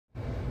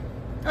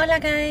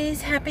Hola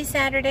guys, happy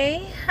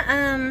Saturday.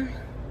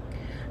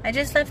 I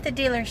just left the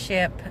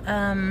dealership.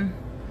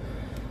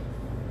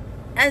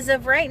 As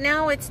of right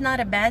now, it's not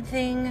a bad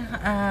thing,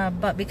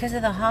 but because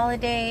of the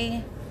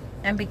holiday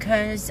and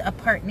because a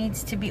part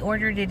needs to be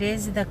ordered, it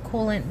is the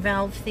coolant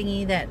valve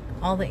thingy that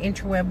all the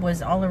interweb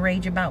was all a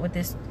rage about with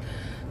this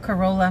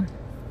Corolla.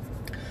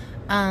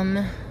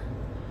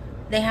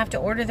 They have to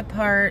order the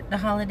part. The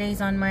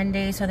holiday's on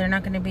Monday, so they're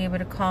not going to be able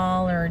to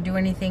call or do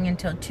anything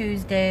until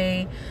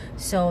Tuesday.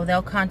 So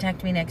they'll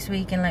contact me next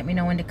week and let me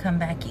know when to come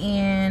back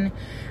in.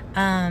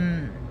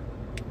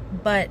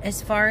 But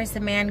as far as the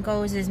man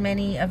goes, as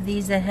many of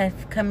these that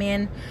have come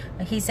in,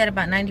 he said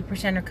about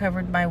 90% are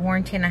covered by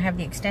warranty, and I have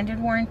the extended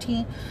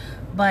warranty.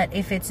 But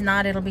if it's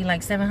not, it'll be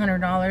like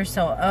 $700.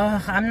 So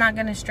I'm not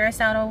going to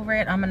stress out over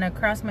it. I'm going to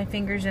cross my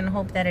fingers and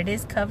hope that it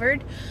is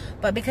covered.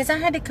 But because I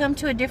had to come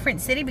to a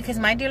different city, because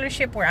my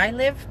dealership where I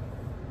live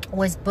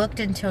was booked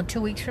until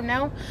 2 weeks from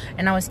now,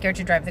 and I was scared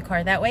to drive the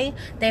car that way,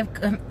 they've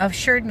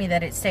assured me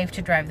that it's safe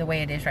to drive the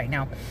way it is right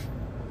now.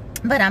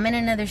 But I'm in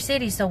another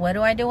city, so what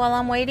do I do while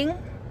I'm waiting?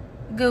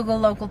 Google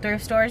local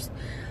thrift stores.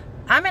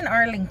 I'm in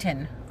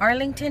Arlington.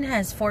 Arlington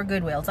has 4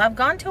 Goodwills. I've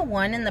gone to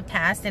one in the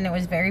past and it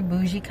was very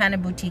bougie, kind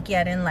of boutique-y.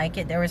 I didn't like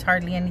it. There was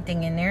hardly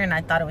anything in there and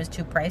I thought it was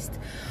too priced,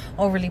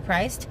 overly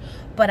priced.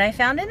 But I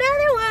found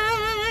another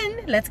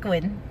one. Let's go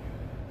in.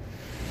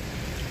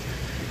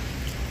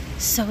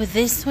 So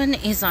this one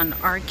is on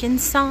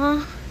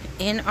Arkansas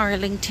in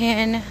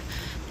Arlington.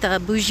 The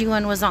bougie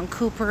one was on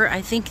Cooper.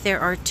 I think there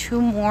are 2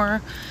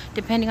 more.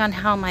 Depending on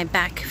how my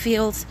back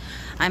feels,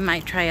 I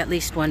might try at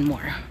least one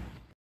more.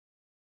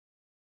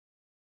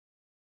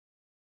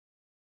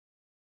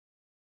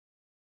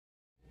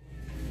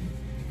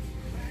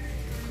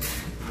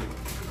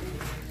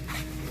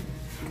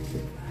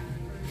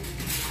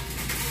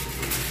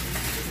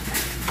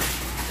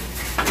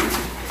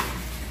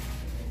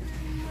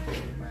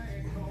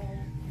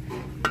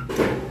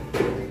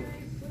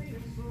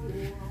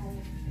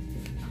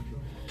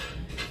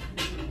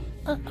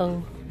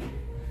 Uh-oh.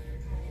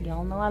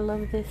 Y'all know I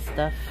love this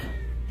stuff.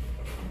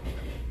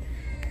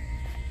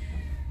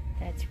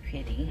 That's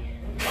pretty.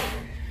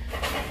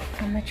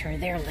 How much are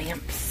their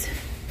lamps?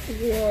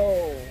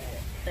 Whoa,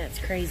 that's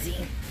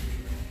crazy.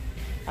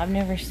 I've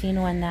never seen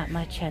one that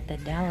much at the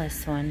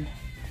Dallas one.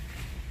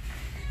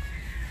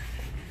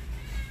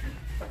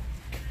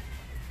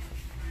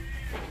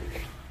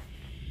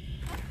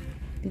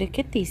 Look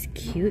at these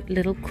cute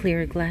little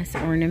clear glass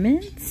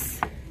ornaments.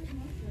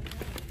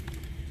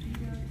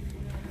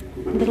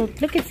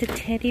 Look, it's a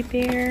teddy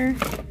bear,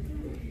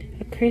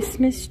 a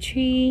Christmas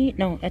tree,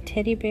 no, a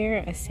teddy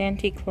bear, a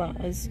Santa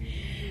Claus,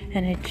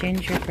 and a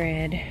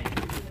gingerbread.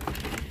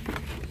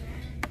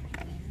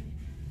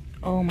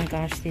 Oh my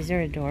gosh, these are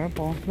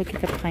adorable. Look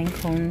at the pine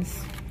cones.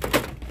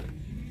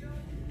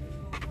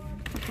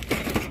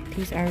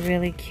 These are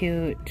really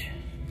cute.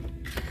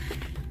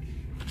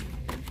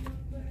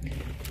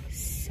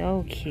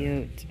 So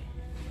cute.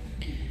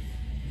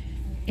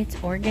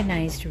 It's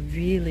organized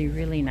really,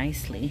 really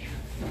nicely.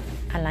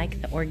 I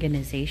like the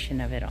organization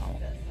of it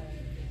all.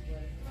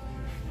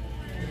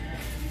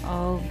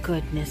 Oh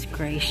goodness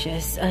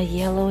gracious, a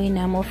yellow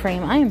enamel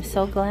frame. I am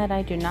so glad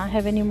I do not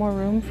have any more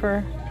room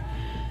for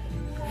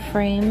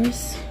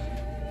frames,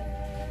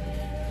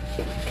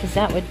 because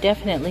that would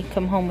definitely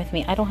come home with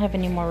me. I don't have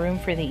any more room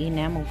for the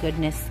enamel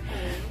goodness.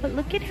 But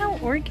look at how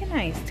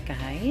organized,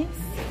 guys.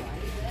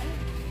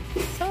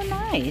 So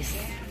nice.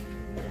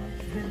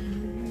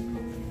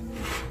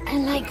 I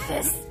like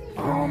this.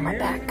 Oh, my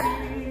back.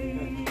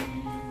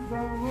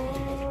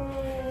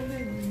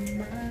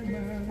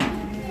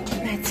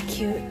 That's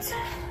cute.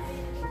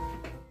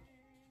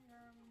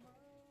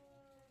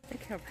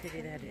 Look how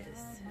pretty that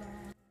is.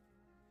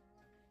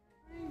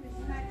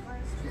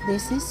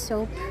 This is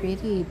so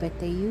pretty, but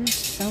they used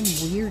some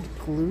weird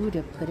glue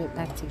to put it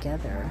back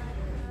together.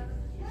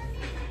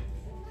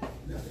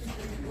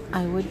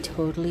 I would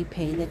totally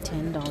pay the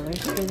 $10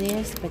 for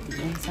this, but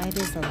the inside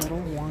is a little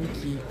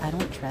wonky. I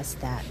don't trust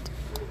that.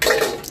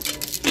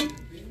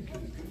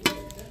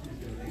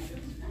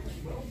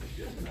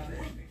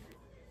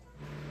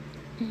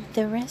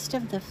 The rest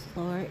of the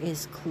floor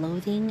is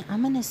clothing.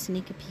 I'm gonna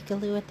sneak a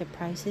peekaloo at the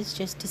prices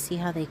just to see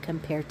how they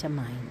compare to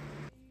mine.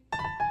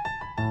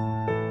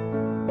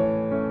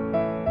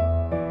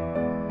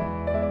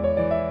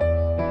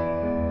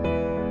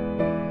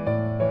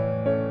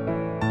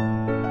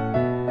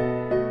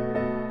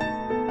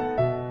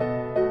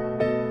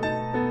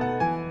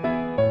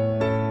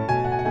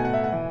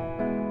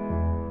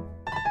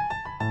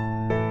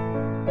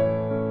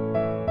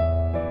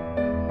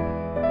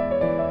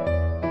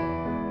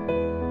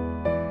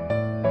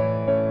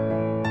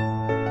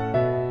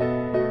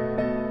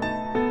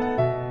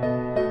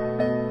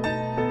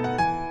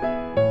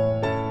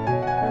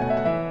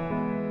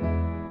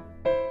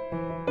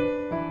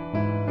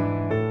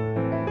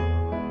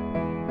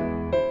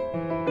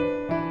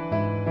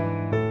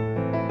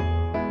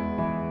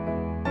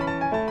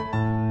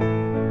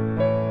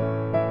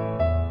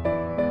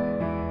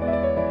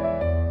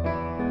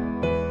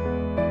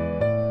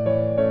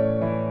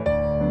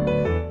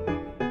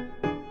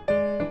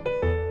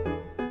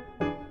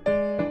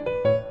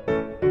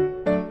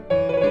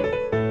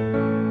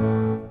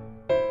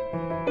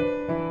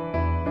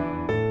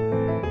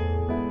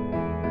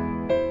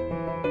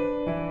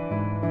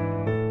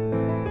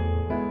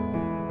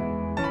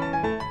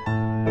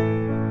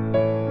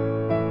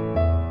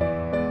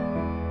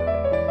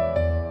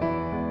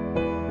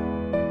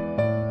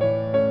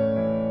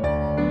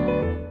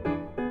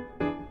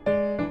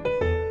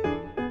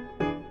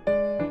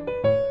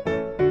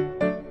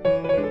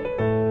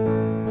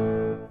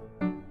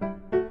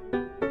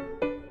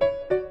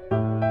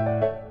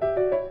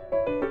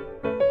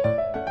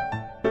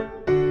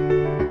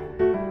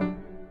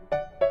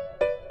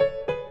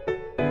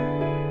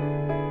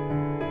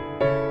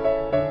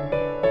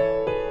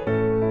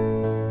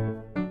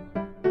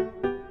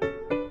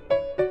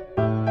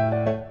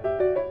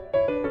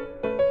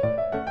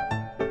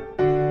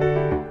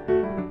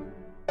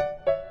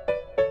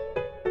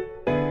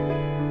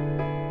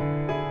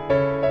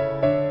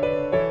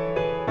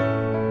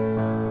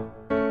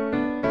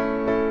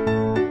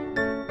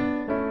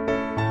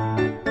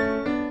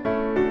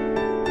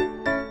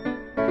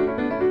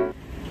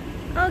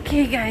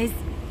 guys,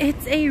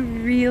 it's a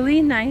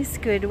really nice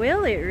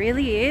Goodwill. It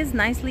really is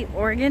nicely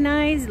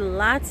organized,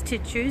 lots to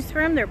choose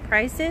from. Their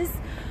prices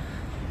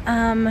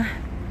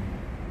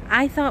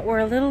I thought were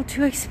a little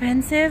too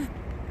expensive,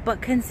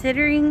 but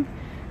considering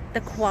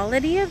the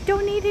quality of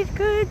donated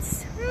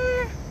goods,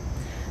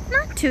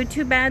 not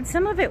too bad.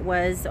 Some of it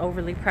was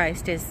overly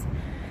priced, as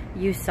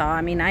you saw.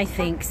 I mean, I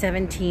think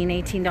 $17,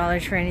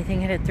 $18 for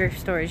anything at a thrift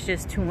store is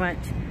just too much.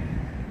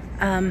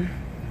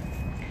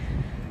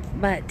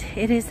 But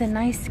it is a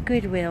nice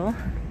Goodwill.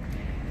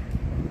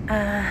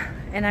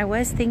 And I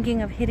was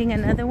thinking of hitting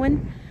another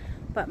one,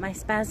 but my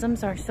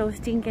spasms are so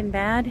stinking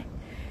bad,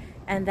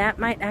 and that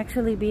might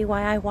actually be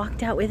why I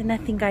walked out with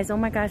nothing, guys. Oh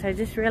my gosh, I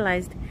just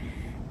realized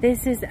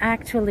this is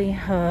actually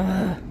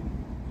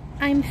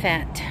I'm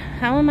fat.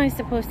 How am I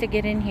supposed to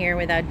get in here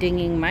without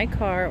dinging my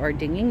car or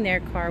dinging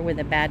their car with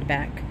a bad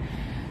back?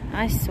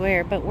 I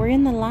swear. But we're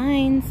in the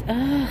lines.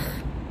 Ugh.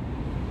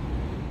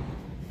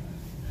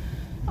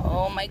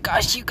 Oh my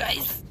gosh, you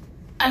guys,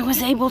 I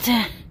was able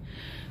to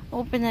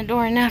open the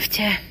door enough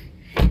to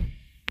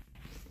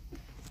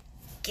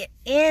get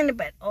in,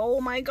 but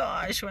oh my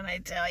gosh, when I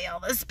tell y'all,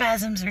 the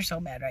spasms are so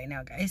bad right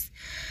now, guys.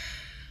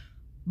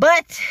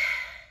 But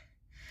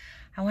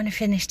I want to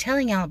finish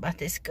telling y'all about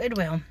this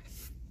Goodwill.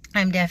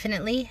 I'm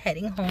definitely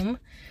heading home.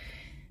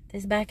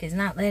 This back is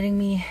not letting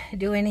me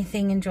do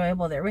anything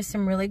enjoyable. There was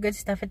some really good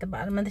stuff at the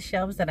bottom of the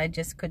shelves that I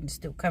just couldn't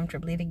stoop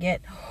comfortably to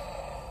get.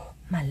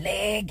 My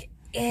leg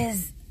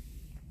is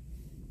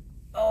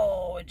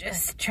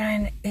just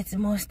trying its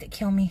most to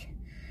kill me.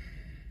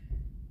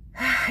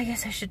 I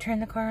guess I should turn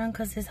the car on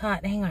because it's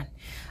hot. Hang on.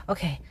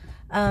 Okay.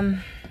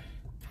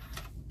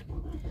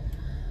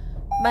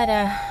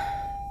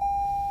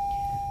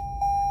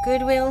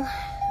 Goodwill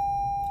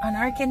on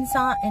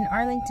Arkansas in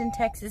Arlington,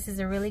 Texas is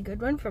a really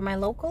good one for my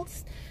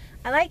locals.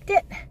 I liked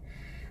it.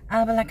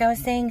 But like I was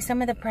saying,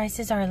 some of the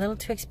prices are a little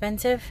too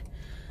expensive.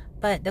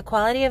 But the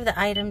quality of the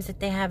items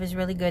that they have is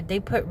really good. They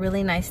put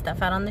really nice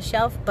stuff out on the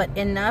shelf, but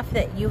enough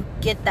that you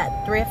get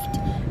that thrift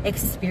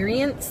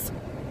experience,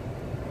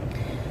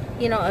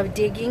 you know, of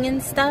digging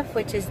and stuff,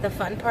 which is the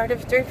fun part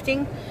of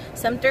thrifting.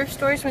 Some thrift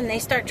stores, when they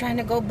start trying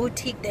to go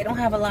boutique, they don't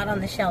have a lot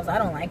on the shelves. I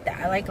don't like that.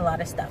 I like a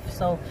lot of stuff.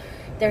 So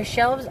their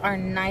shelves are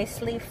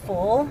nicely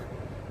full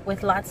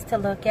with lots to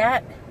look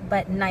at,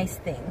 but nice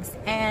things.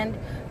 And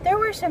there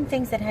were some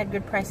things that had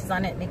good prices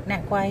on it,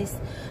 knick-knack wise.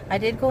 I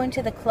did go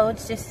into the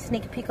clothes just to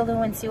sneak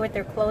peek-a-loo and see what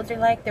their clothes are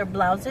like. Their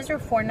blouses are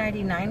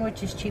 $4.99,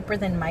 which is cheaper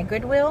than my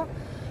Goodwill.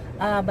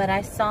 But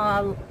I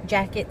saw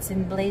jackets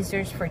and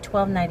blazers for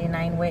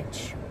 $12.99,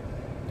 which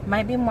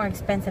might be more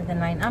expensive than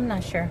mine. I'm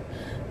not sure.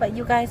 But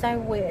you guys, I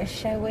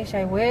wish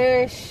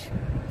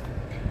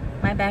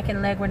my back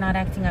and leg were not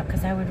acting up,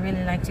 because I would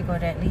really like to go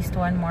to at least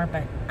one more,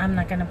 but I'm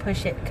not going to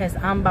push it because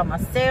I'm by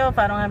myself.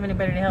 I don't have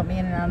anybody to help me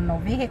in and out of no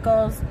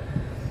vehicles.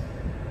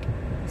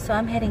 So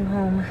I'm heading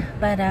home.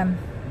 But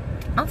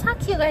I'll talk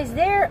to you guys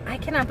there. I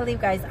cannot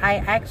believe, guys, I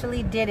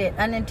actually did it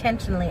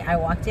unintentionally. I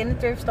walked in a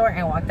thrift store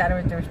and walked out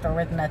of a thrift store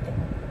with nothing.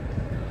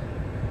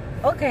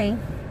 Okay.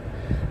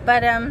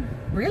 But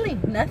really,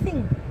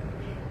 nothing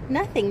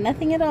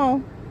at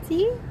all.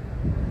 See?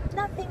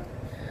 Nothing.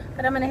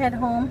 But I'm going to head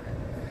home.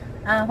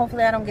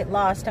 Hopefully I don't get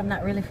lost. I'm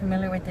not really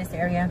familiar with this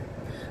area.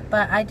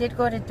 But I did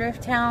go to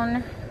Thrift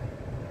Town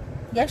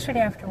yesterday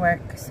after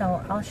work.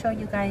 So I'll show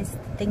you guys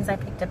the things I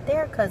picked up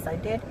there, because I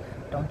did.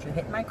 Don't you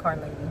hit my car,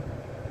 lady.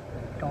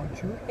 Don't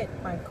you hit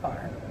my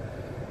car.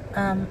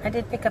 I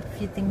did pick up a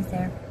few things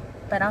there.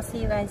 But I'll see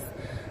you guys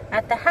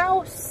at the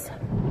house.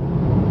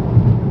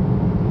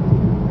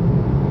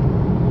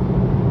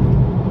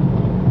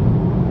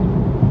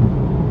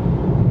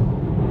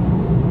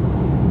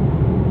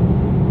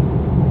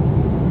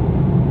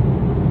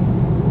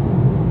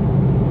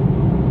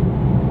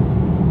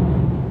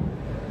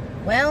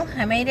 Well,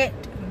 I made it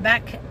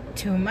back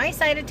to my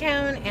side of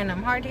town, and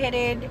I'm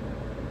hard-headed,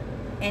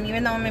 and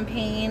even though I'm in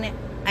pain,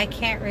 I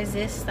can't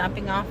resist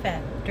stopping off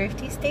at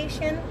Thrifty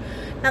Station.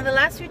 Now, the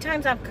last few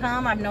times I've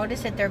come, I've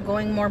noticed that they're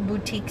going more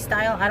boutique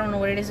style. I don't know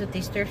what it is with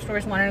these thrift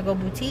stores wanting to go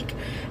boutique,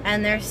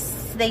 and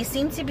they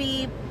seem to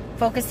be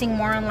focusing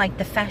more on like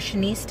the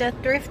fashionista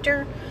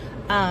thrifter.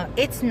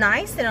 It's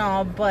nice and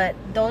all, but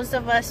those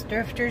of us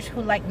thrifters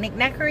who like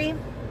knickknackery,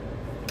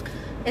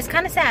 it's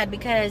kind of sad,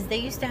 because they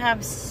used to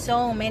have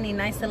so many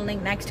nice little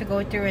knickknacks to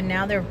go through, and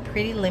now they're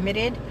pretty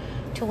limited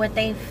to what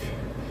they've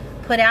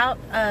put out.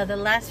 The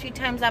last few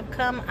times I've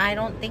come, I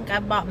don't think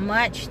I bought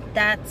much.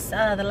 That's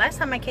the last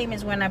time I came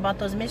is when I bought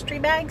those mystery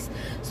bags,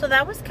 so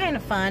that was kind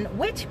of fun,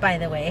 which, by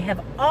the way,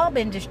 have all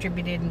been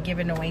distributed and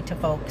given away to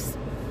folks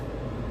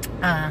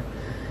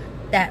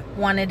that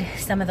wanted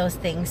some of those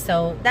things.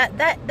 So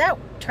that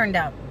turned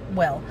out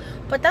well.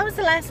 But that was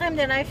the last time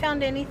that I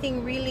found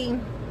anything really,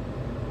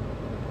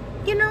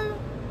 you know,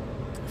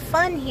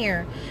 fun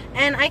here.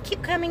 And I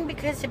keep coming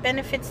because it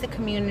benefits the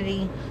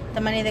community.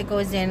 The money that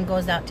goes in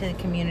goes out to the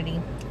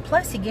community.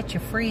 Plus, you get your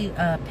free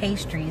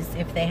pastries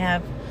if they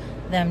have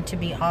them to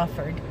be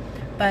offered.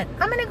 But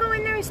I'm gonna go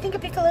in there and sneak a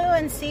peek-a-loo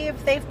and see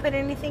if they've put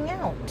anything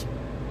out.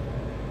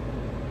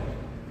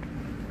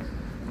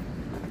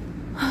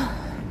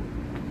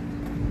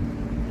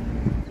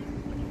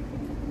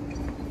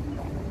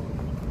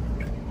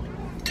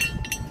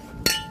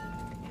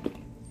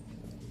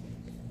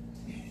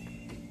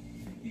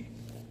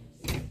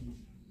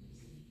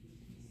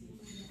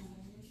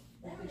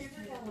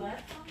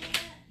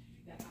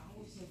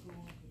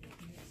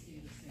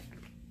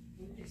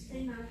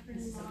 say my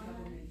friend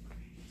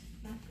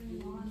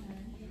Lana,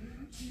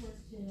 she was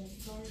to a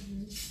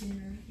garden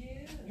center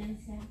in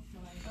South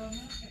Florida.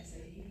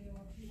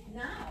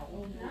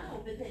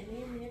 No, but that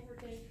man never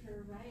gave her a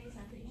raise. I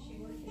think she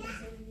worked there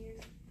 7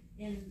 years,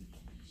 and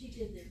she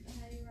did their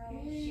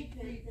payroll. She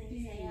put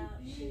things out.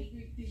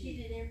 She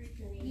did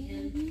everything,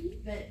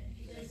 and but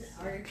she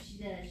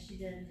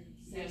doesn't.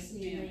 Yes,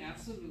 ma'am,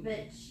 absolutely.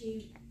 But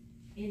she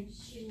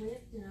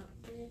lived in Oak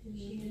Cliff, and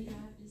she would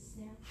drive to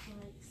South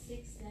like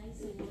 6 days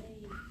away,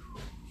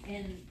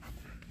 and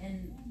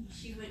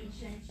she wouldn't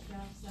change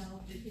jobs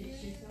off because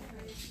she's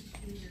afraid of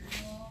computers.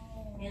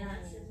 And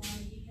I said, well,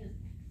 you could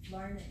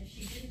learn it.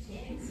 She didn't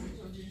text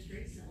until just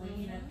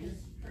recently, because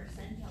her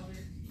son told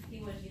her he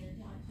wasn't going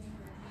to talk to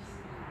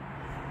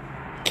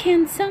her.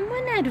 Can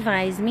someone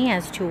advise me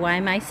as to why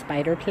my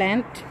spider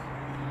plant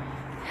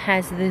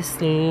has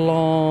this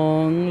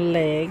long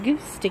leg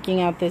sticking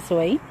out this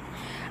way?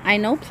 I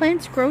know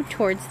plants grow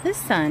towards the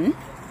sun.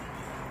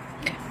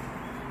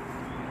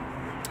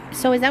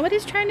 So is that what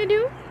it's trying to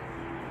do?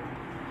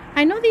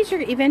 I know these are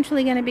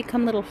eventually going to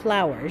become little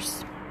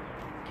flowers,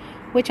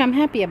 which I'm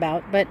happy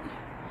about, but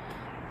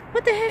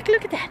what the heck?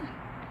 Look at that.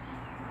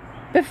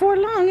 Before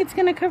long, it's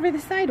going to cover the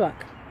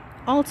sidewalk.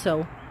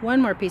 Also,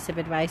 one more piece of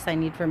advice I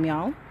need from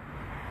y'all.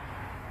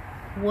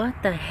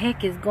 What the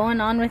heck is going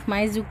on with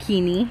my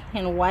zucchini,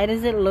 and why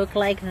does it look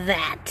like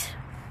that?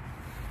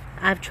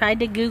 I've tried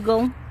to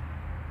Google,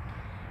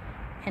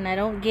 and I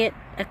don't get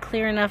a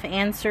clear enough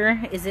answer.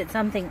 Is it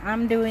something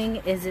I'm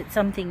doing? Is it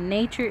something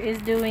nature is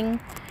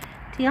doing?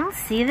 Do y'all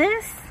see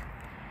this?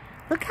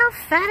 Look how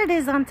fat it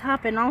is on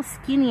top and all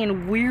skinny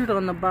and weird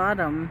on the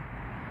bottom.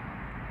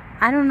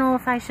 I don't know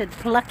if I should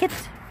pluck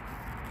it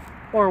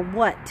or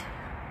what.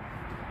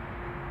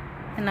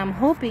 And I'm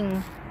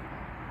hoping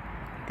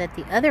that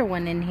the other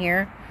one in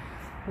here,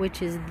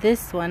 which is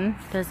this one,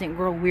 doesn't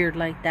grow weird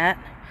like that.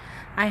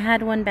 I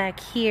had one back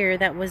here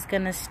that was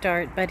gonna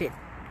start, but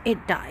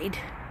it died.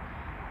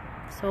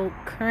 So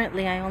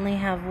currently I only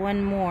have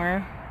one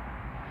more.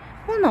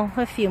 Well, no,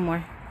 a few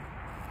more.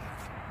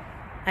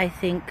 I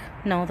think.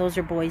 No, those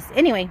are boys.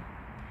 Anyway,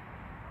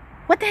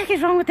 what the heck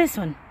is wrong with this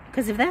one?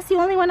 Because if that's the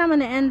only one I'm going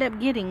to end up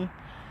getting,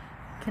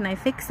 can I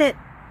fix it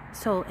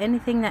so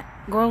anything that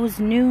grows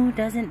new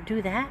doesn't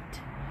do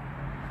that?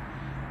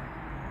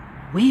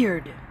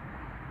 Weird.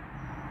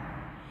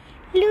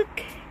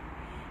 Look,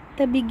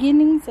 the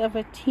beginnings of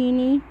a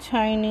teeny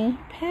tiny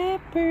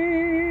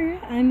pepper.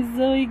 I'm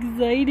so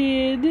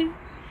excited.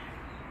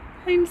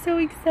 I'm so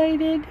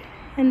excited.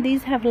 And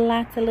these have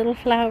lots of little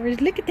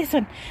flowers. Look at this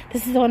one.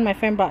 This is the one my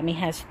friend bought me. It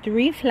has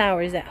 3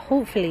 flowers that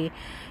hopefully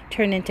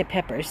turn into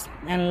peppers.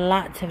 And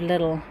lots of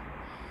little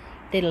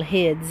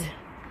heads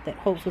that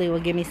hopefully will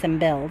give me some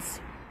bells.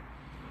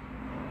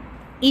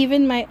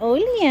 Even my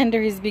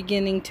oleander is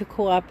beginning to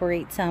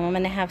cooperate some. I'm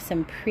going to have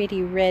some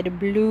pretty red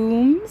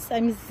blooms.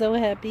 I'm so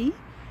happy.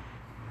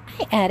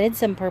 I added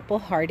some purple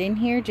heart in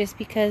here just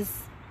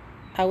because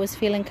I was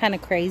feeling kind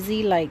of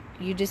crazy, like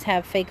you just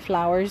have fake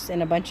flowers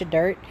and a bunch of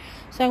dirt.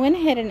 So I went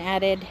ahead and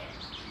added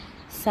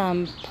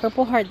some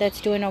purple heart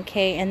that's doing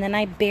okay. And then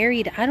I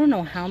buried, I don't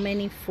know how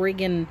many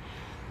friggin'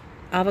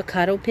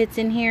 avocado pits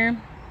in here.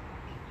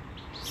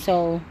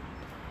 So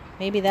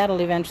maybe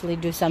that'll eventually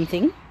do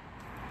something.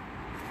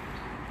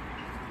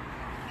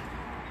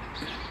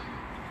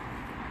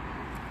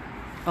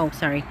 Oh,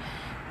 sorry.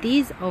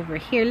 These over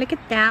here, look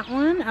at that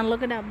one. And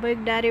look at that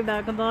big daddy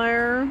back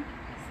there.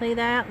 See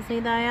that?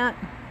 See that?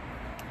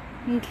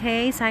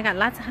 Okay, so I got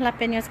lots of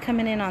jalapenos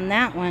coming in on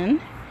that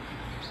one.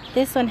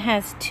 This one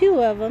has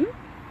 2 of them.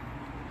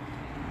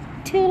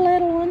 2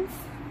 little ones.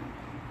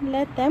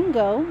 Let them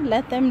go.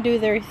 Let them do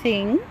their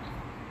thing.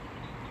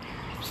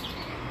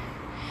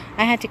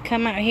 I had to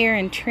come out here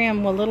and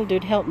trim. Well, little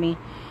dude helped me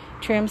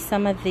trim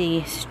some of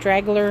the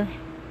straggler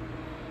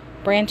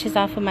branches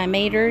off of my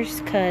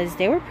maters because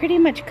they were pretty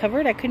much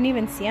covered. I couldn't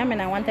even see them,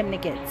 and I want them to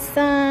get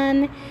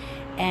sun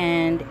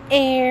and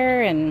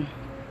air and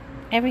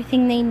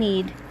everything they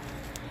need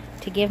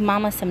to give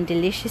mama some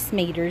delicious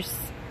maters.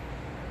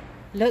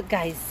 Look,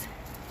 guys,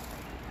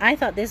 I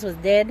thought this was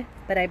dead,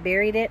 but I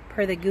buried it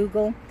per the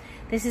Google.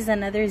 This is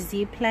another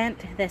Z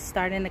plant that's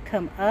starting to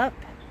come up.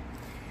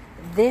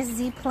 This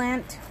Z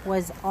plant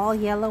was all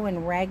yellow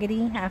and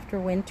raggedy after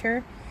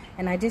winter,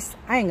 and I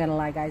ain't gonna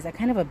lie, guys, I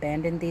kind of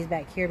abandoned these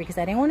back here because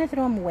I didn't want to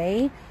throw them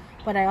away,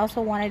 but I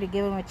also wanted to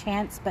give them a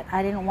chance. But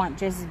I didn't want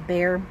just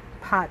bare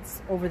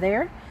pots over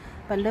there.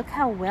 But look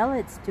how well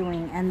it's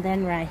doing. And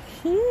then right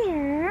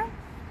here,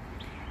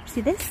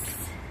 see this?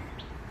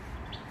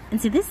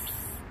 And see this?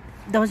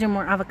 Those are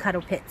more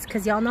avocado pits,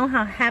 because y'all know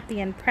how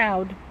happy and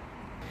proud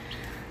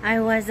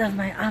I was of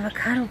my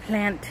avocado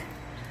plant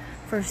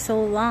for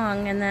so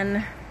long, and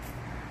then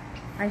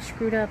I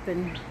screwed up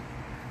and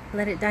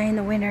let it die in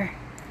the winter.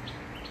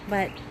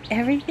 But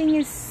everything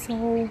is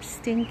so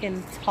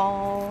stinking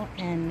tall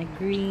and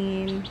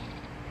green.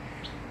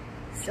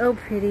 So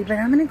pretty. But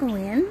I'm gonna go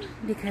in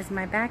because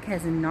my back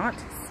has not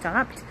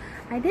stopped.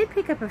 I did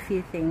pick up a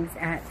few things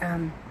at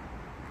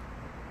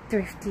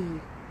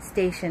Thrifty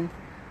Station.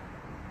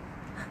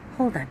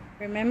 hold on.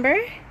 Remember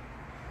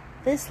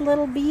this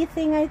little bee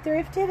thing I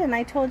thrifted? And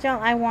I told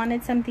y'all I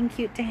wanted something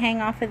cute to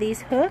hang off of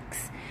these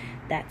hooks.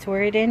 That's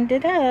where it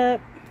ended up.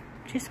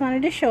 Just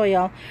wanted to show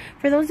y'all.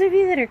 For those of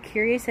you that are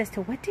curious as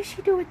to what does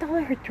she do with all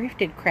of her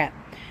thrifted crap,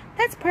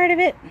 that's part of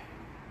it.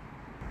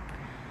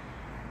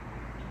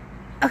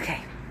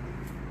 Okay.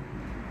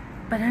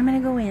 But I'm going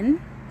to go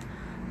in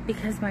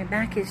because my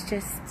back is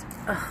just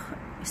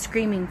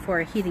screaming for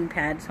a heating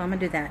pad. So I'm going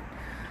to do that.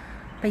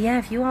 But yeah,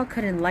 if you all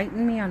could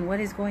enlighten me on what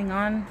is going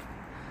on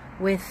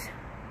with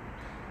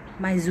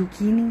my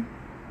zucchini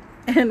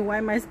and why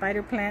my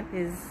spider plant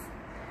is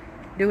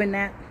doing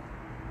that.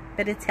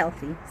 But it's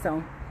healthy,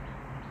 so.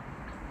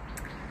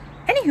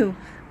 Anywho,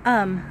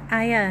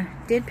 I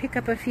did pick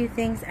up a few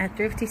things at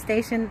Thrifty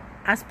Station.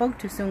 I spoke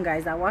too soon,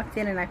 guys. I walked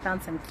in and I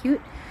found some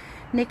cute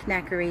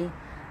knick-knackery.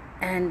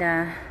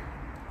 And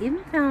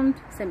even found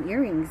some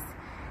earrings,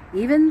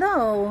 even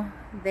though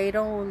they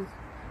don't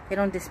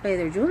display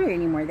their jewelry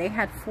anymore. They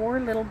had 4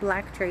 little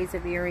black trays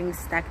of earrings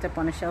stacked up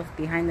on a shelf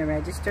behind the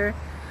register,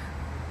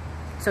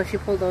 so she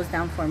pulled those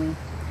down for me.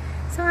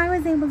 So I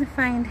was able to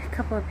find a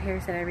couple of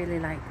pairs that I really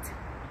liked.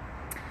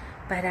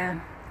 But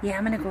yeah,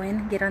 I'm gonna go in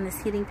and get on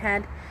this heating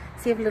pad,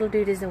 see if little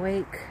dude is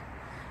awake.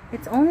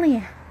 It's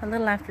only a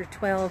little after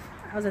 12.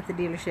 I was at the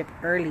dealership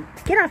early.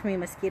 Get off me,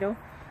 mosquito.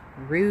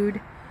 Rude.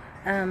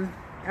 I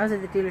was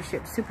at the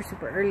dealership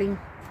super early,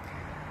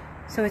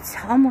 so it's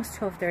almost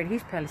 12:30.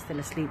 He's probably still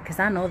asleep because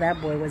I know that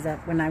boy was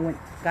up when I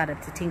got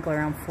up to tinkle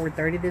around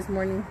 4:30 this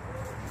morning,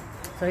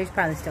 so he's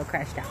probably still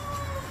crashed out.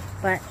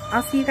 But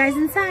I'll see you guys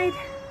inside.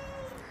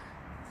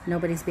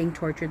 Nobody's being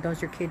tortured.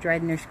 Those are kids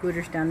riding their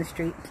scooters down the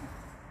street.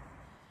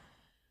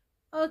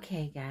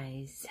 Okay,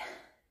 guys,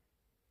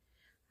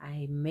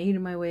 I made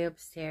my way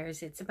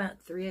upstairs. It's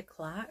about 3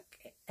 o'clock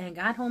and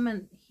got home,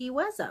 and he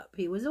was up.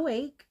 He was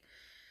awake.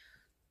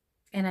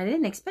 And I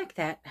didn't expect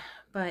that,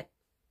 but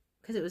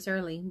because it was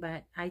early,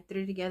 but I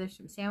threw together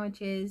some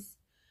sandwiches,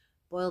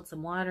 boiled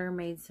some water,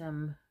 made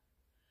some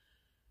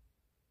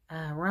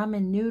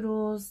ramen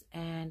noodles,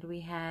 and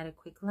we had a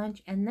quick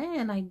lunch. And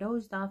then I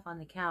dozed off on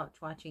the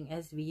couch watching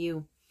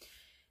SVU,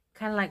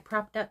 kind of like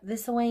propped up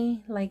this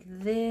way, like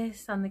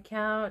this on the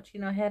couch,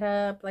 you know, head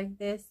up like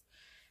this.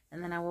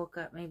 And then I woke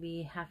up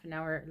maybe half an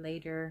hour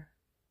later,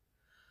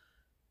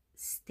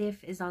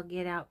 stiff as I'll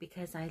get out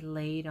because I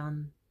laid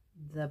on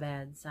the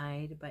bad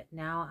side. But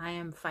now I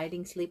am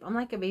fighting sleep. I'm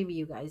like a baby,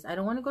 you guys. I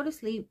don't want to go to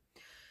sleep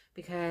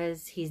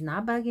because he's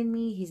not bugging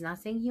me. He's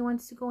not saying he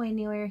wants to go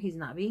anywhere. He's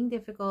not being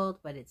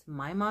difficult, but it's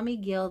my mommy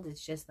guilt.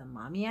 It's just the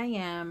mommy I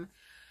am.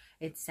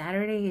 It's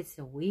Saturday. It's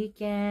a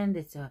weekend.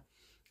 It's a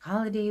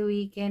holiday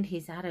weekend.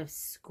 He's out of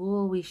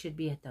school. We should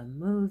be at the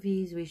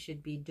movies. We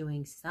should be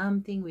doing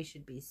something. We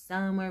should be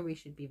somewhere. We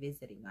should be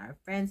visiting our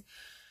friends.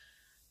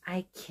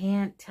 I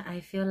can't. I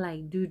feel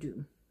like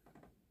doo-doo.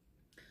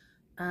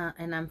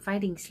 And I'm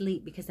fighting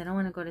sleep because I don't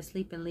want to go to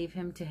sleep and leave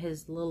him to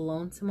his little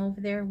lonesome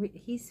over there.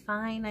 He's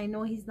fine. I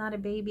know he's not a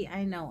baby.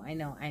 I know.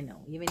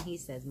 Even he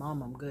says,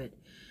 Mom, I'm good.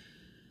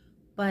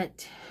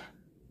 But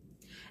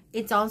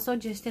it's also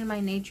just in my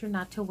nature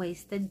not to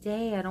waste the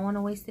day. I don't want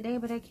to waste the day,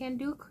 but I can't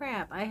do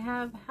crap. I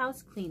have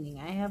house cleaning.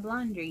 I have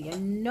laundry. You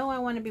know I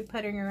want to be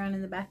puttering around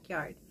in the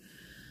backyard.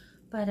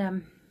 But,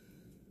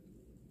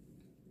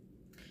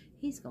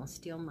 he's going to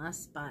steal my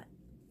spot.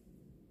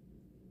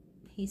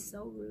 He's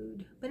so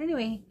rude. But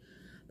anyway,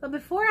 but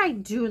before I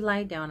do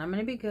lie down, I'm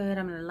going to be good.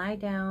 I'm going to lie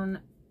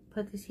down,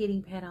 put this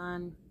heating pad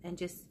on, and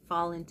just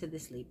fall into the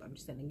sleep. I'm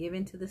just going to give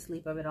into the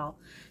sleep of it all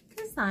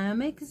because I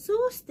am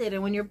exhausted.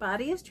 And when your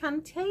body is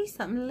trying to tell you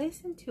something,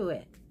 listen to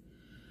it.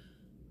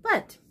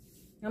 But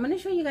I'm going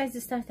to show you guys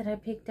the stuff that I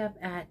picked up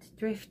at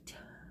Thrift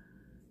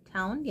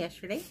Town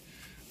yesterday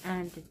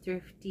and the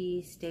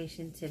Thrifty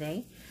Station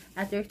today.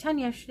 At Thrift Town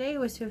yesterday, it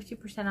was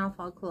 50% off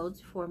all clothes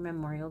for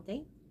Memorial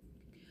Day.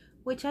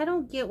 Which I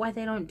don't get why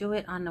they don't do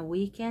it on a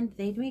weekend.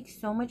 They'd make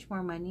so much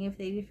more money if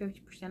they did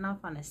 50% off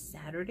on a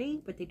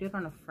Saturday, but they do it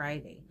on a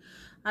Friday.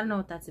 I don't know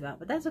what that's about,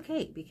 but that's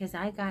okay because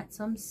I got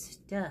some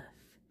stuff.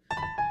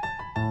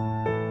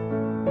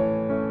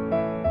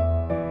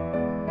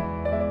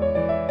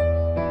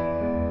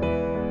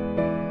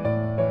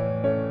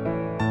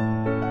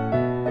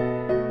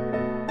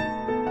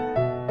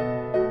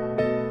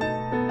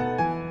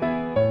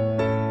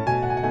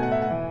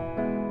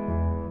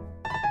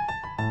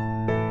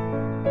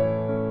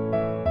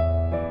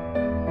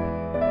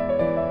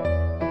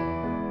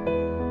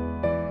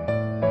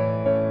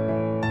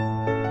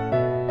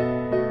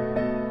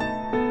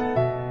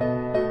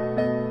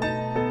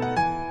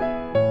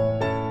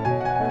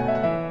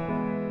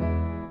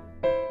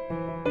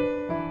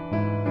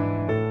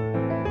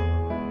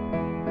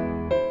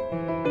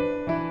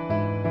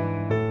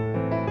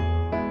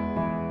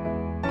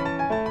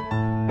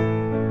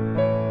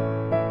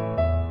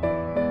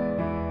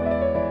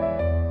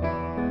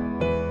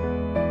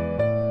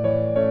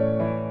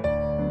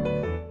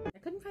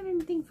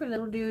 For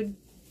little dude.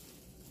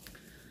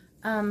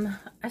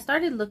 I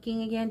started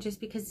looking again just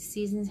because the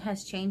season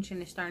has changed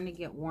and it's starting to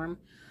get warm.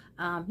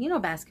 You know,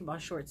 basketball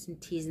shorts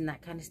and tees and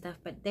that kind of stuff,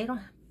 but they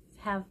don't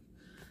have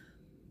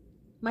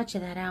much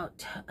of that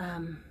out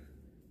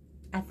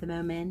at the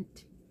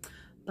moment.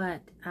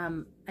 But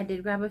I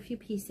did grab a few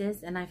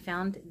pieces, and I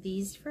found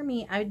these for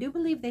me. I do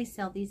believe they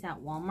sell these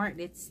at Walmart.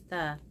 It's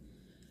the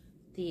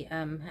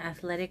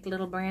athletic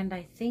little brand.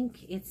 I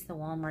think it's the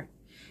Walmart.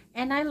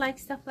 And I like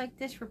stuff like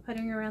this for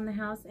putting around the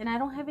house. And I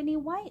don't have any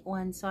white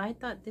ones, so I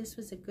thought this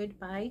was a good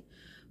buy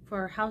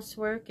for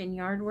housework and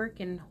yard work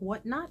and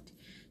whatnot.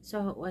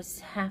 So it was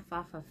half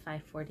off of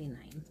 $5.49.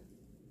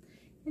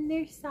 And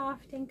they're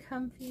soft and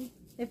comfy.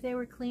 If they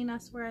were clean, I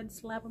swear I'd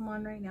slap them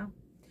on right now.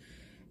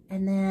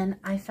 And then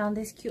I found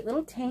this cute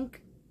little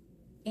tank.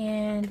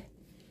 And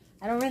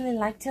I don't really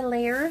like to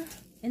layer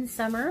in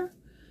summer,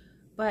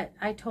 but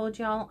I told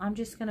y'all I'm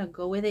just going to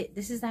go with it.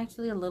 This is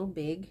actually a little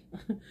big.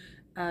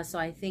 So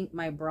I think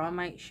my bra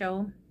might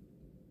show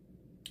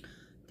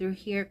through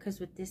here, because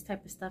with this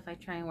type of stuff I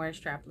try and wear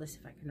strapless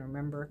if I can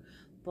remember.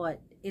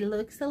 But it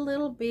looks a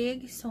little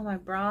big, so my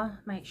bra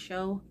might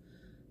show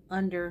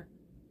under.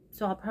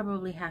 So I'll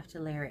probably have to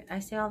layer it. I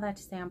say all that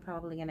to say I'm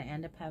probably going to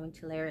end up having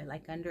to layer it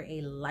like under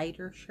a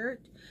lighter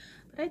shirt.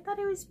 But I thought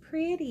it was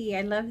pretty.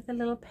 I love the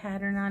little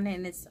pattern on it.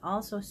 And it's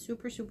also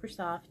super, super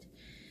soft.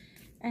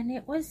 And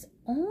it was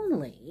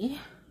only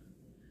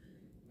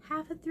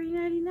half of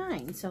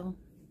 $3.99. So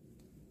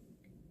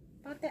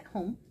bought that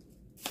home.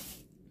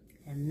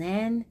 And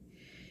then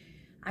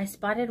I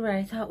spotted what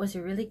I thought was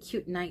a really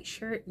cute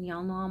nightshirt. And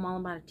y'all know I'm all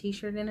about a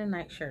t-shirt and a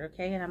nightshirt,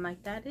 okay? And I'm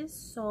like, that is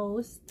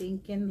so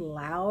stinking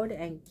loud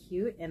and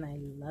cute, and I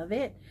love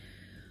it.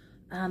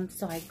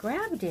 So I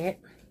grabbed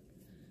it,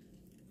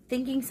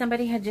 thinking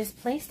somebody had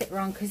just placed it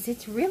wrong, because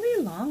it's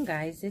really long,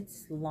 guys.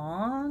 It's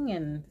long,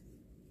 and,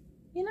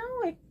 you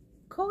know, it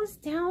goes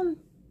down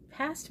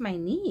past my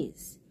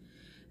knees.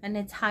 And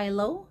it's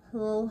high-low, a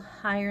little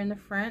higher in the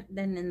front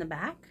than in the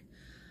back.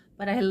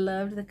 But I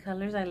loved the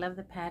colors. I love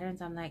the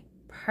patterns. I'm like,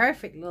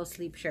 perfect little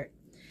sleep shirt.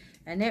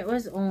 And it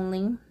was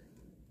only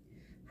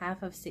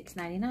half of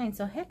 $6.99.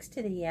 So hex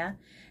to the yeah.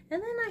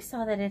 And then I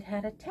saw that it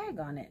had a tag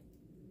on it.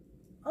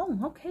 Oh,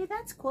 okay,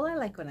 that's cool. I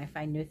like when I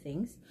find new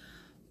things.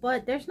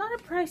 But there's not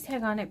a price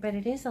tag on it, but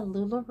it is a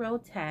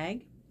LuLaRoe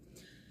tag.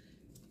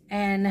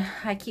 And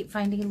I keep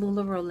finding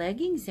LuLaRoe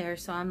leggings there.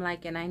 So I'm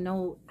like, and I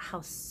know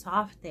how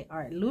soft they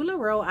are.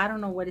 LuLaRoe, I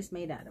don't know what it's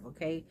made out of,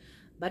 okay?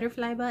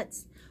 Butterfly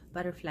butts,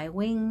 butterfly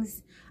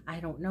wings, I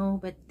don't know,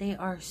 but they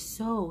are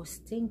so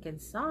stinking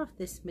soft,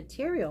 this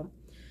material.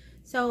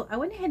 So I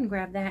went ahead and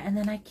grabbed that, and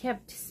then I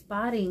kept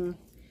spotting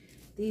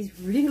these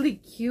really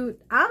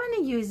cute, I'm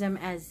going to use them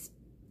as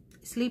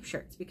sleep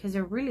shirts because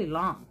they're really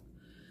long.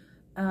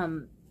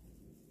 And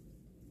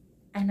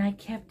I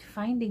kept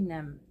finding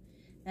them,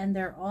 and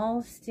they're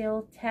all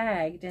still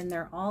tagged, and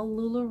they're all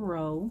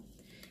LuLaRoe,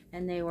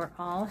 and they were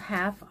all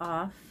half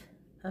off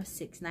of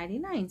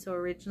 $6.99. So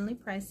originally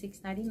priced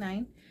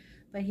 $6.99,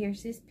 but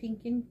here's this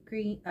pink and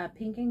green,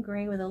 pink and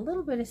gray with a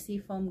little bit of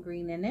seafoam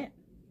green in it.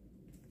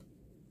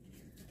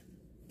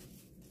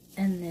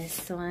 And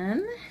this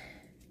one,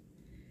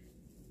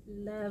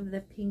 love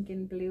the pink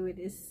and blue. It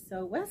is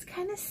so, well, it's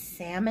kind of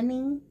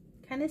salmony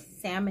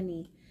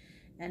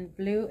and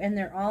blue, and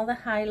they're all the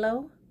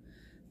high-low,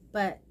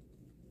 but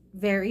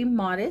very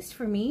modest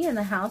for me in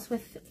the house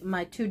with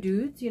my two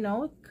dudes, you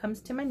know, it comes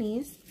to my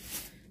knees.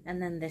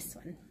 And then this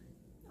one,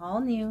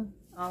 all new,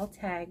 all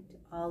tagged,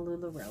 all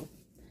LuLaRoe.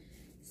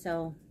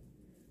 So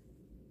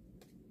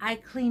I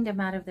cleaned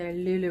them out of their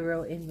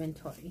LuLaRoe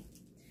inventory.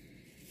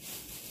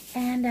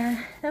 And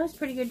that was a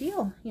pretty good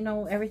deal. You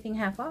know, everything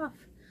half off.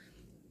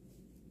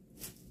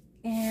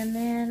 And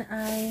then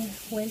I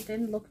went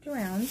and looked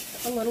around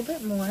a little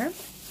bit more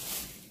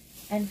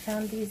and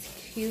found these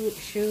cute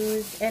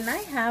shoes. And I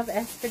have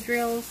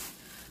espadrilles,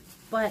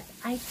 but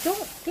I don't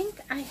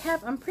think I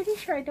have, I'm pretty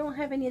sure I don't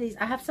have any of these.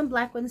 I have some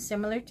black ones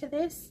similar to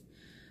this,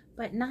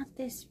 but not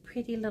this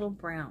pretty little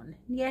brown.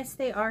 Yes,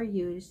 they are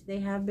used.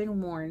 They have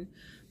been worn,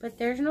 but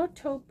there's no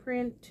toe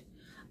print.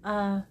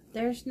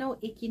 There's no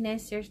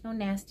ickiness. There's no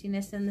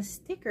nastiness. And the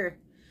sticker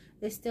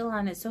is still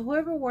on it. So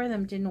whoever wore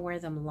them didn't wear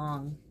them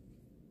long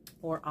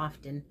or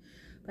often.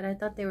 But I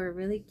thought they were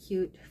really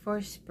cute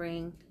for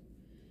spring.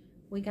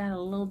 We got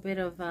a little bit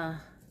of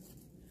a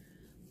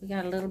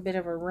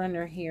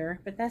runner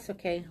here, but that's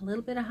okay. A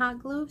little bit of hot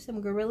glue,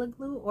 some Gorilla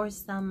Glue, or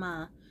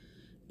some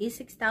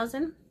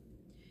E6000.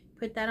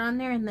 Put that on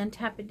there and then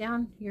tap it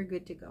down. You're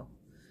good to go.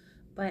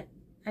 But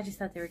I just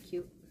thought they were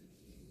cute.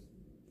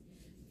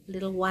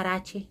 Little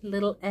huarache,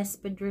 little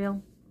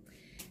espadrille.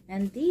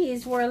 And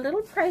these were a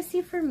little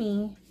pricey for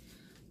me,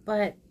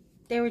 but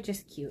they were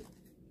just cute.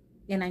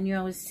 And I knew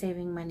I was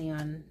saving money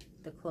on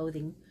the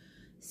clothing.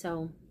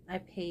 So I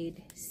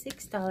paid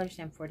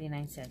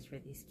 $6.49 for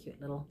these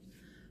cute little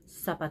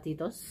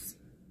zapatitos.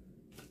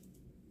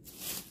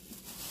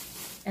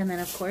 And then,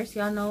 of course,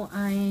 y'all know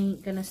I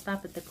ain't gonna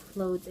stop at the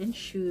clothes and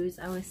shoes.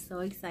 I was so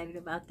excited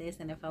about this,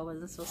 and if I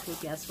wasn't so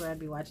sleepy, I swear I'd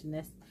be watching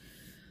this.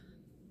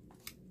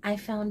 I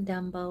found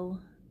Dumbo.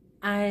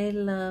 I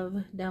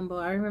love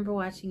Dumbo. I remember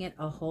watching it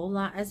a whole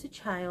lot as a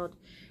child,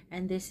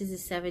 and this is the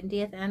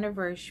 70th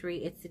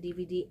anniversary. It's the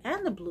DVD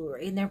and the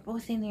Blu-ray, and they're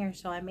both in here,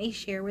 so I may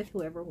share with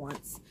whoever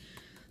wants.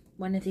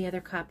 one of the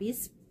other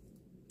copies.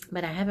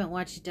 But I haven't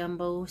watched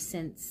Dumbo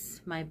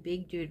since my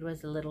big dude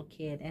was a little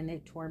kid, and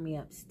it tore me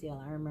up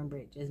still. I remember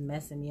it just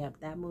messing me up.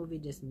 That movie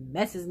just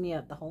messes me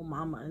up, the whole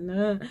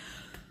mama.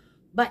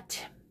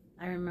 But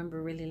I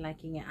remember really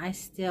liking it. I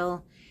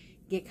still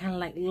get kind of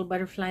like little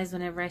butterflies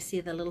whenever I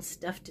see the little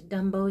stuffed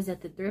Dumbos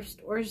at the thrift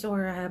stores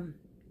or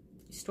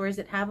stores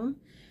that have them.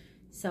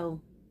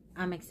 So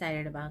I'm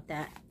excited about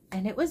that.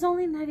 And it was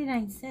only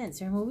 99 cents.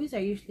 Their movies are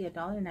usually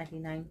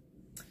 $1.99.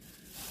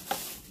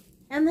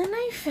 And then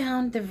I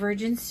found The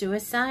Virgin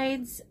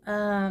Suicides.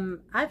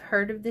 I've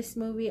heard of this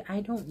movie. I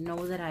don't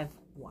know that I've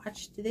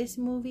watched this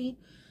movie,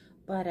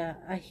 but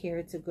I hear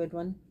it's a good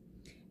one.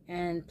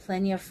 And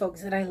plenty of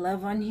folks that I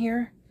love on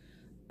here.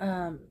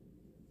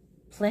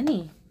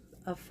 Plenty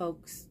of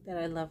folks that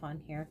I love on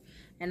here.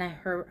 And I've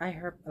heard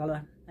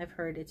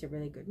it's a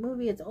really good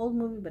movie. It's an old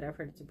movie, but I've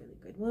heard it's a really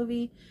good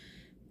movie.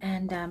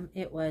 And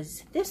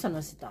this one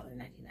was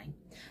 $1.99.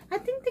 I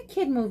think the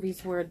kid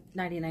movies were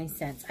 99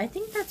 cents. I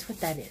think that's what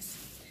that is.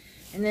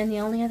 And then the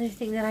only other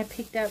thing that I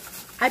picked up,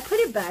 I put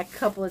it back a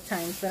couple of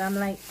times, but I'm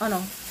like, oh no,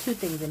 2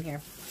 things in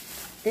here.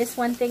 This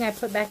one thing I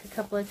put back a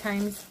couple of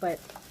times, but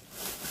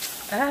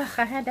I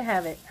had to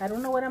have it. I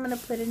don't know what I'm going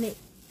to put in it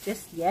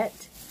just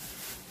yet.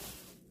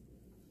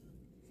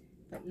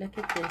 But look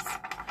at this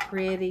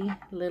pretty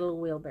little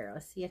wheelbarrow.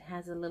 See, it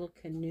has a little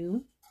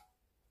canoe,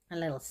 a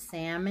little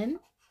salmon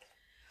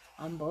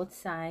on both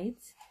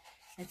sides.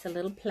 It's a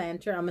little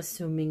planter. I'm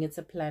assuming it's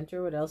a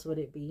planter. What else would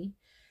it be?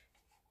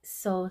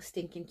 So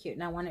stinking cute.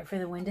 And I want it for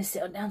the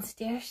windowsill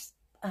downstairs,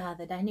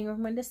 the dining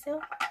room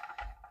windowsill.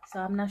 So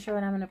I'm not sure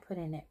what I'm going to put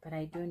in it, but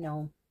I do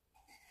know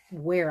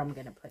where I'm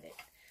going to put it.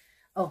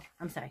 Oh,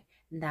 I'm sorry.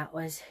 That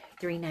was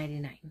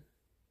 $3.99.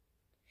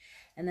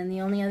 And then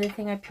the only other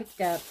thing I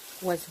picked up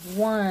was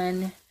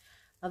one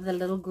of the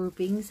little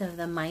groupings of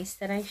the mice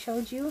that I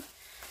showed you.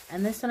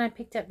 And this one I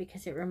picked up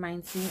because it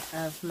reminds me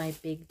of my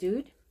big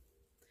dude.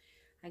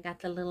 I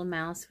got the little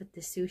mouse with the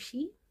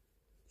sushi.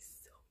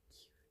 So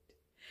cute.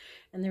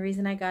 And the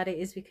reason I got it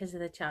is because of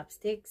the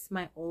chopsticks.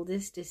 My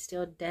oldest is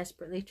still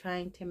desperately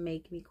trying to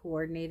make me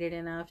coordinated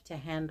enough to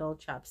handle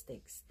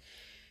chopsticks.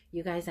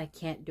 You guys, I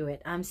can't do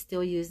it. I'm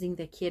still using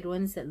the kid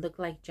ones that look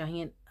like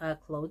giant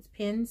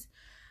clothespins.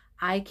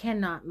 I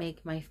cannot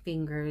make my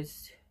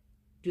fingers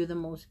do the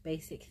most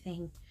basic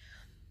thing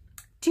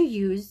to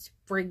use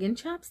friggin'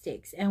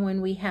 chopsticks. And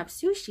when we have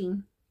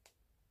sushi,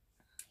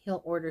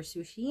 he'll order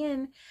sushi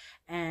in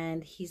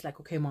and he's like,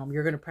 okay, Mom,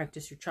 you're going to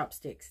practice your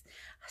chopsticks.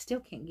 I still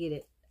can't get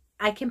it.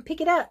 I can pick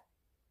it up,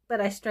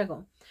 but I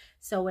struggle.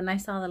 So when I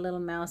saw the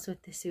little mouse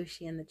with the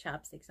sushi and the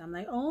chopsticks, I'm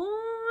like,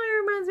 oh, it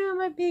reminds me of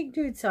my big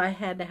dude. So I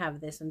had to have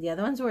this one. The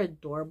other ones were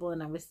adorable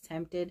and I was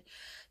tempted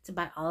to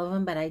buy all of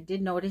them, but I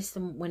did notice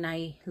them when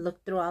I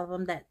looked through all of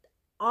them that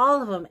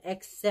all of them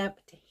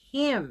except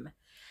him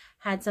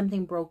had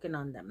something broken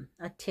on them.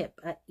 A tip,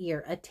 a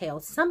ear, a tail.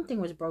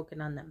 Something was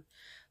broken on them.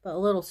 But a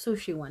little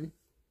sushi one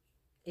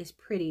is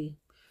pretty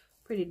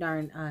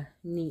darn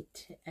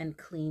neat and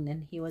clean.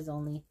 And he was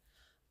only,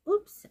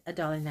 oops,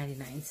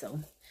 $1.99.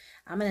 So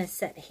I'm going to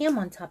set him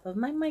on top of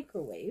my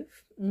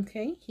microwave.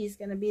 Okay, he's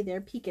going to be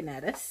there peeking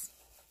at us.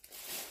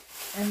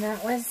 And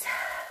that was,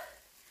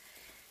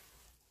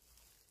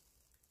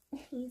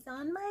 he's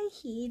on my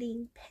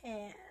heating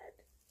pad.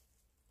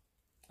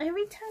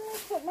 Every time I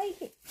put my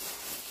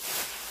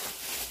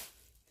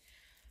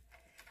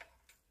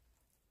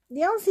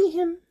y'all see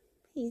him?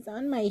 He's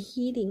on my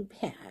heating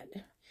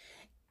pad.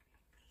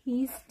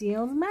 He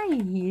steals my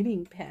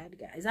heating pad,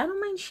 guys. I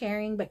don't mind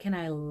sharing, but can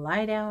I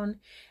lie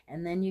down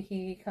and then you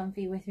can get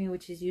comfy with me,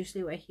 which is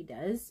usually what he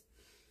does.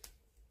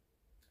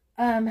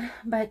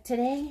 But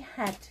today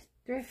at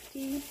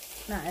Thrifty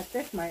Station, I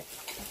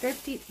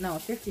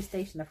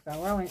forgot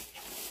where I went.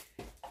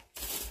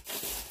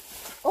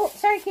 Oh,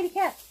 sorry, kitty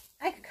cat.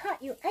 I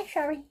caught you. I'm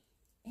sorry.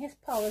 His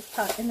paw was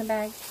caught in the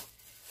bag.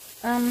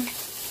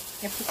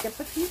 I picked up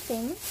a few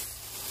things.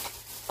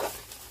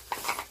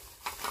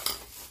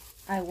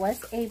 I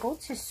was able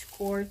to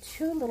score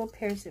 2 little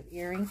pairs of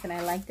earrings, and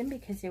I liked them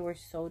because they were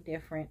so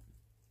different.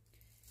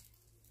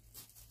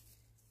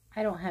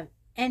 I don't have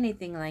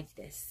anything like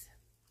this.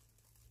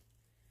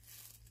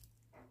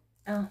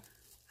 Oh,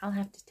 I'll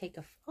have to take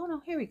a... Oh, no,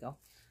 here we go.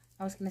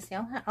 I was going to say,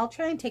 I'll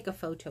try and take a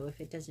photo if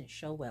it doesn't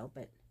show well,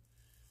 but...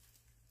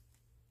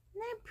 Isn't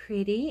that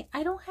pretty?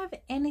 I don't have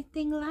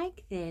anything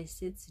like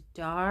this. It's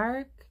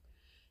dark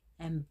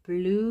and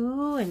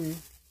blue and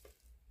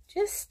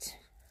just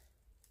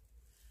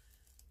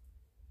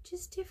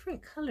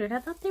different colored. I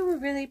thought they were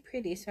really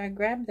pretty, so I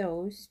grabbed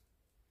those.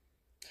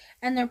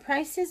 And their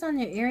prices on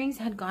their earrings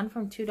had gone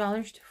from $2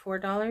 to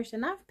 $4,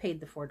 and I've paid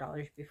the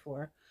 $4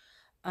 before.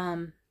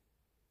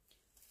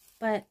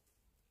 But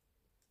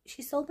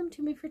she sold them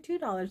to me for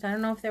 $2. I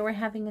don't know if they were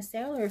having a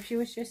sale or if she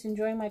was just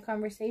enjoying my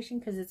conversation,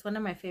 because it's one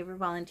of my favorite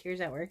volunteers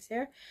that works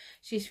there.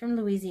 She's from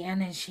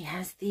Louisiana and she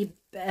has the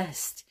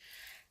best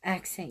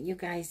accent, you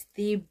guys,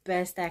 the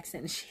best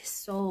accent. And she's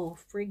so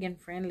friggin'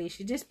 friendly.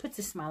 She just puts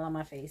a smile on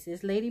my face.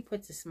 This lady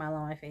puts a smile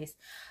on my face.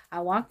 I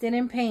walked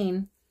in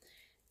pain,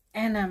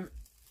 and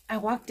I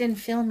walked in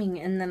filming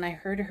and then I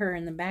heard her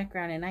in the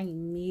background and I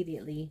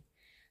immediately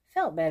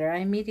felt better. I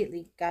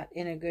immediately got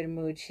in a good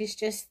mood. She's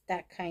just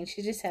that kind.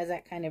 She just has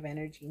that kind of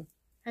energy.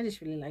 I just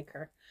really like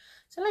her.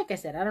 So like I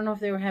said, I don't know if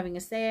they were having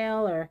a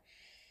sale or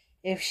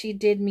if she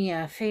did me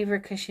a favor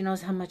because she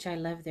knows how much I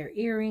love their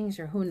earrings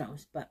or who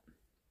knows. But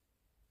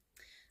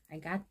I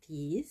got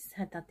these.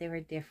 I thought they were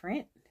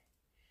different.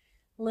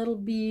 Little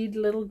bead,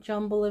 little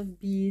jumble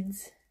of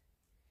beads.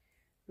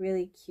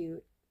 Really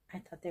cute. I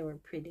thought they were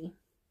pretty.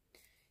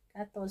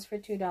 Got those for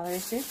 $2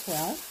 as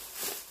well.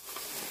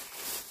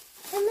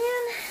 And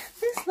then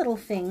this little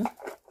thing.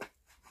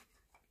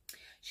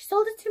 She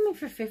sold it to me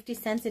for 50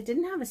 cents. It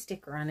didn't have a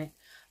sticker on it.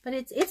 But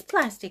it's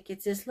plastic.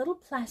 It's this little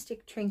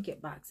plastic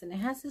trinket box. And it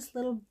has this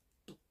little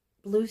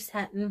blue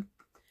satin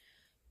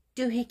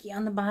doohickey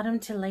on the bottom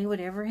to lay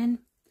whatever in.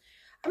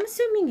 I'm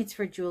assuming it's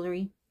for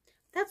jewelry.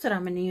 That's what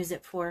I'm going to use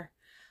it for.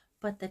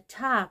 But the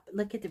top,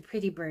 look at the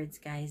pretty birds,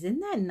 guys. Isn't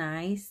that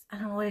nice? I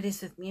don't know what it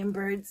is with me and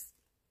birds.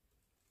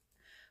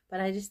 But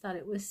I just thought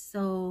it was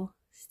so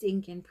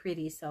stinking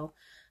pretty. So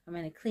I'm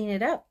going to clean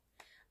it up.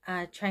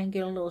 Try and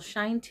get a little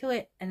shine to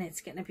it. And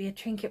it's going to be a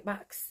trinket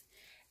box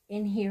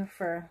in here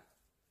for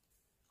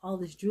all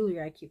this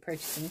jewelry I keep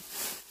purchasing.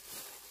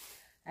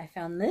 I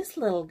found this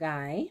little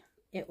guy.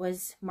 It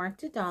was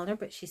marked $1,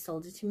 but she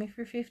sold it to me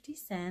for 50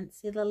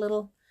 cents. See the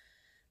little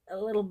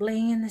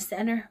bling in the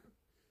center?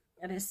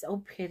 That is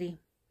so pretty.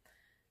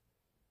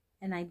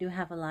 And I do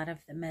have a lot of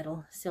the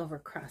metal silver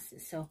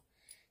crosses. So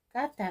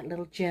got that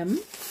little gem.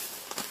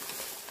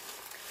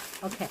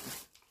 Okay.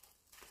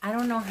 I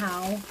don't know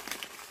how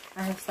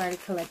I have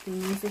started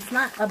collecting these. It's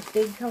not a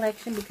big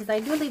collection because I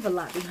do leave a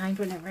lot behind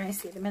whenever I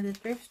see them at the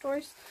thrift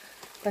stores.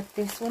 But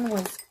this one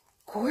was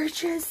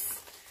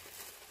gorgeous.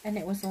 And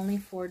it was only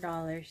 $4.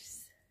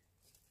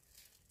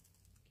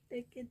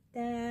 Look at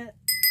that.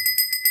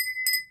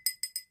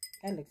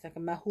 That looks like a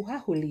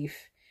mahuhahu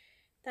leaf.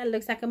 That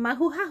looks like a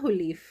mahuhahu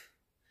leaf.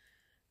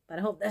 But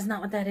I hope that's not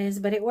what that is.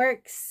 But it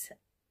works.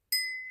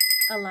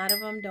 A lot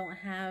of them don't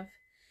have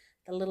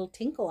the little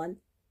tinkle on.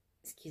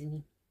 Excuse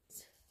me.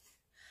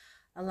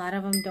 A lot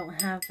of them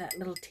don't have that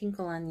little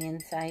tinkle on the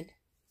inside.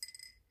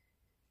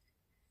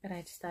 But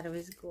I just thought it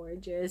was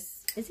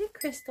gorgeous. Is it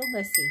crystal?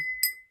 Let's see.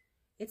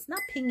 It's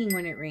not pinging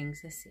when it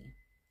rings. Let's see.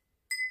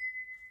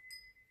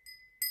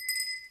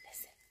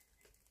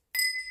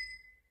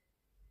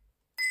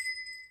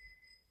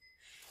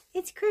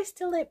 It's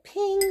crystal, it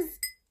pings,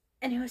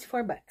 and it was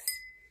 $4.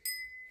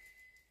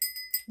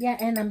 Yeah,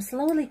 and I'm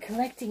slowly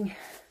collecting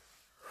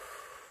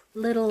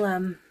little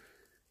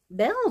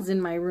bells in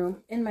my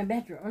room, in my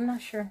bedroom. I'm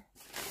not sure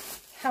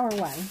how or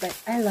why, but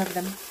I love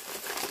them.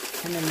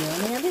 And then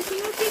the only other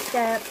thing I picked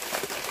up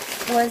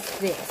was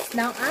this.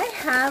 Now, I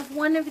have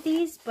one of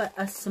these, but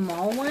a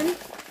small one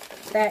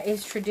that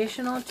is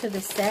traditional to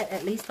the set,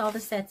 at least all the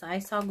sets I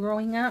saw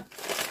growing up.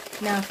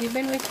 Now, if you've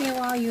been with me a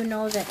while, you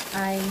know that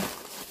I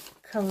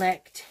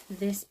collect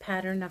this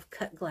pattern of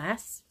cut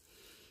glass,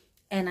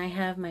 and I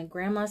have my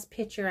grandma's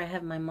picture, I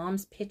have my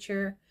mom's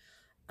picture,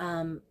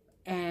 and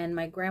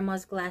my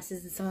grandma's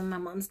glasses and some of my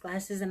mom's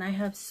glasses, and I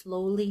have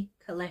slowly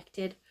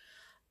collected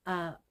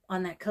on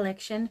that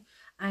collection.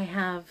 I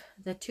have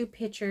the 2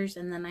 pictures,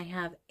 and then I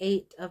have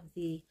 8 of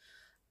the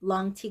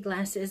long tea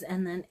glasses,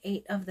 and then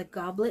 8 of the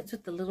goblets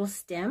with the little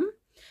stem,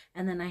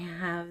 and then I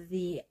have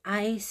the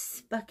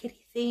ice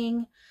buckety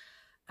thing,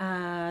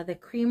 the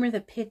creamer,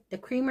 the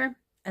creamer,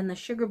 and the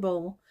sugar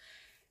bowl.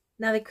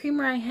 Now the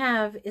creamer I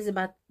have is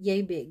about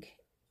yay big.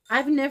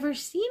 I've never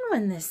seen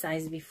one this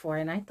size before,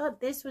 and I thought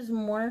this was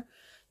more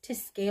to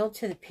scale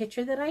to the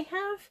picture that I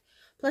have.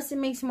 Plus it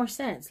makes more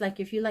sense.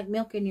 Like if you like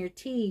milk in your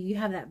tea, you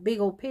have that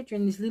big old pitcher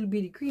and this little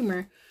bitty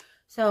creamer.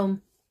 So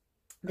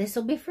this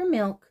will be for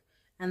milk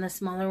and the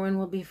smaller one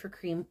will be for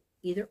cream.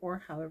 Either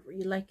or, however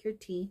you like your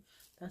tea.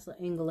 That's the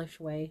English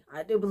way.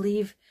 I do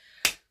believe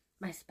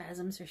my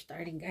spasms are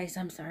starting, guys.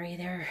 I'm sorry.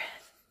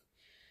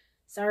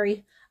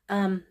 Sorry.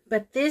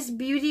 But this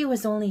beauty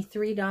was only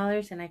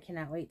 $3, and I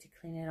cannot wait to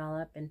clean it all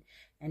up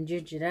and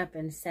judge it up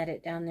and set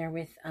it down there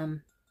with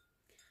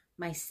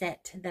my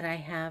set that I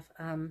have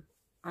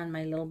on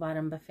my little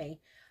bottom buffet.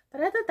 But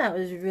I thought that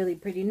was really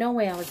pretty. No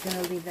way I was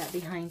going to leave that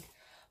behind.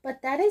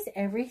 But that is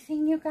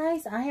everything, you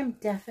guys. I am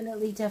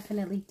definitely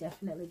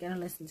going to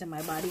listen to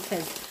my body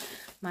because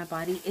my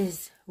body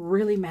is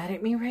really mad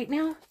at me right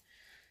now.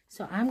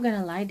 So I'm going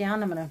to lie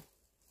down. I'm going to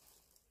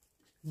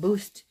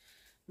boost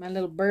my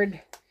little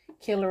bird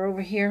killer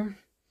over here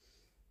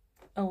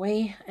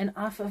away and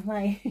off of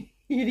my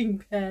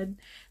eating pad.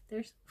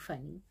 They're so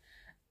funny.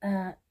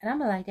 And I'm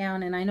gonna lie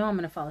down, and I know I'm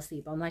gonna fall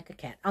asleep. I'm like a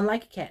cat. I'm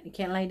like a cat. You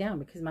can't lie down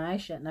because my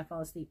eyes shut and I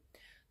fall asleep.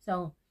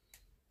 So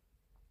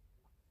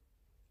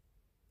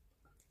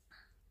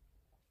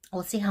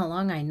we'll see how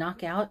long I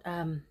knock out.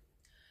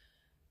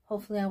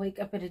 Hopefully I'll wake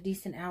up at a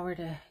decent hour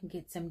to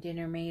get some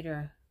dinner made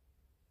or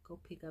go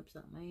pick up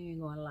something. I ain't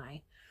even gonna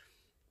lie.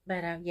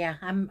 But yeah,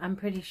 I'm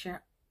pretty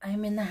sure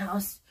I'm in the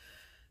house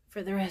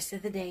for the rest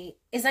of the day.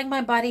 It's like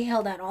my body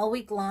held out all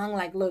week long.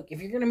 Like, look,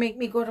 if you're gonna make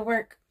me go to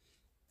work,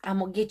 I'm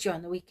going to get you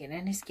on the weekend.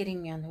 And it's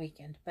getting me on the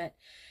weekend. But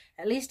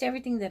at least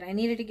everything that I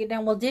needed to get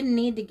done. Well,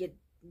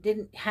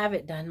 didn't have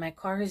it done. My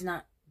car is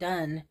not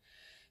done.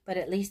 But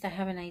at least I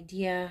have an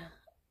idea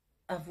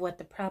of what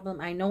the problem.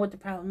 I know what the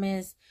problem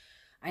is.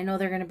 I know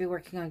they're going to be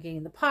working on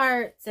getting the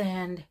parts.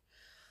 And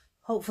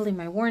hopefully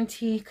my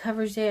warranty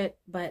covers it.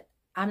 But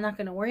I'm not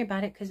going to worry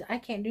about it because I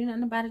can't do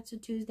nothing about it till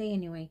Tuesday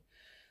anyway.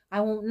 I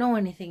won't know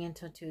anything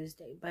until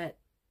Tuesday. But,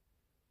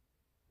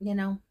 you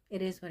know,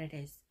 it is what it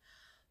is.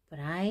 But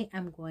I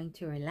am going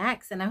to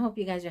relax, and I hope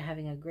you guys are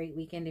having a great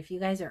weekend. If you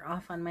guys are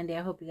off on Monday,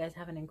 I hope you guys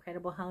have an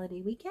incredible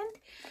holiday weekend.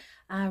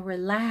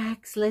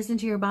 Relax, listen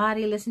to your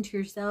body, listen to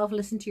yourself,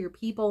 listen to your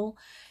people.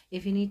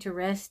 If you need to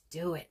rest,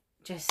 do it.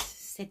 Just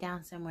sit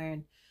down somewhere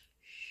and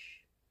shh.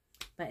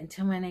 But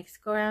until my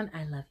next go around,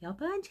 I love y'all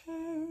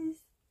bunches.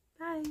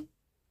 Bye.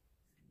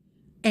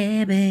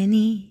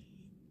 Ebony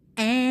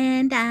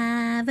and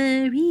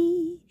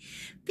ivory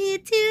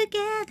fit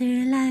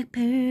together like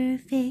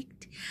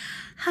perfect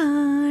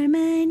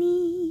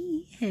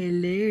harmony.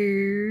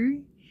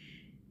 Hello.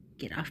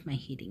 Get off my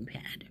heating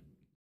pad.